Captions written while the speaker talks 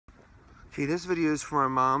Okay, this video is for my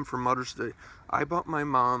mom for Mother's Day. I bought my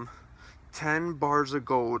mom 10 bars of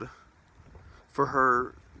gold for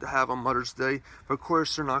her to have on Mother's Day. But of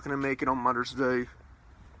course, they're not going to make it on Mother's Day.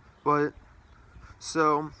 But,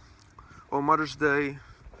 so, on Mother's Day,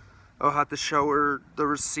 I'll have to show her the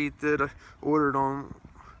receipt that I ordered on.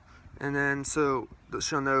 And then, so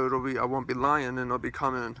she'll know I won't be lying and it'll be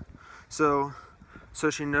coming. So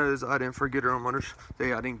she knows I didn't forget her on Mother's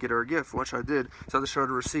Day. I didn't get her a gift, which I did. So I have to show her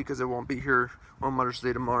the receipt because it won't be here on Mother's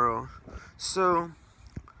Day tomorrow. So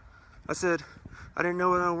I said, I didn't know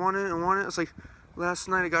what I wanted. It's like last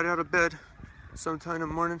night I got out of bed sometime in the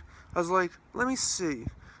morning. I was like, let me see.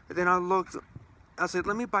 And then I looked. I said,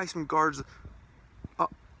 let me buy some bars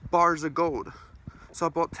of gold. So I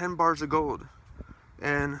bought 10 bars of gold.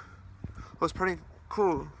 And it was pretty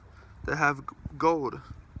cool to have gold.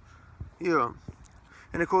 Yeah.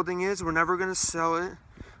 And the cool thing is, we're never going to sell it.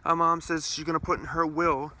 My mom says she's going to put in her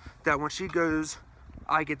will that when she goes,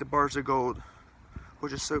 I get the bars of gold.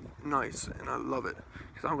 Which is so nice, and I love it.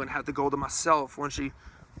 Because I'm going to have the gold to myself when she's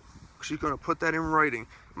going to put that in writing.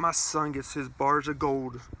 My son gets his bars of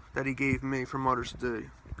gold that he gave me for Mother's Day.